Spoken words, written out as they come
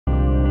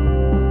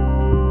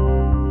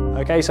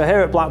Okay, so here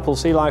at Blackpool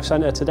SeaLife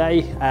Centre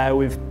today,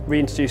 we've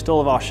reintroduced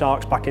all of our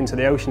sharks back into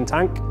the ocean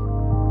tank.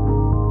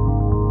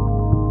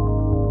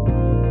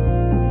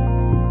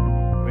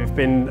 We've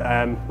been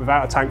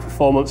without a tank for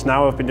 4 months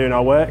now. We've been doing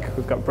our work.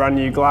 We've got brand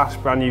new glass,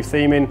 brand new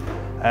theming,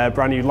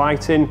 brand new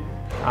lighting,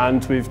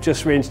 and we've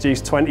just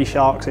reintroduced 20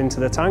 sharks into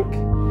the tank.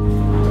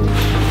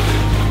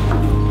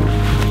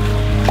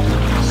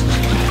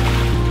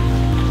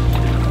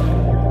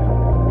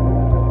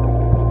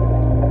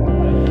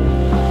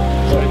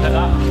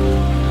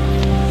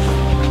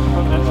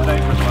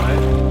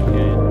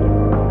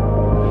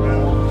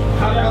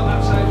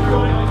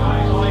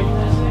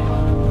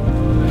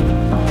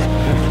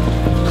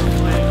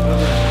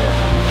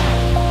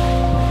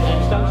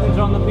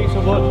 On the piece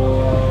of wood.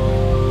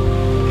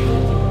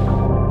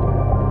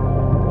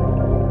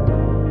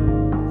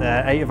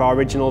 8 of our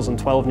originals and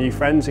 12 new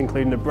friends,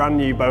 including a brand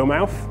new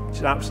bowmouth, which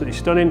is absolutely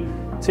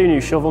stunning, 2 new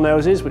shovel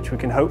noses, which we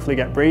can hopefully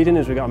get breeding,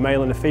 as we've got a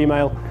male and a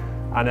female,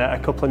 and a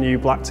couple of new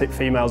black tip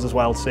females as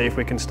well, to see if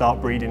we can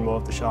start breeding more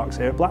of the sharks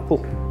here at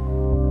Blackpool.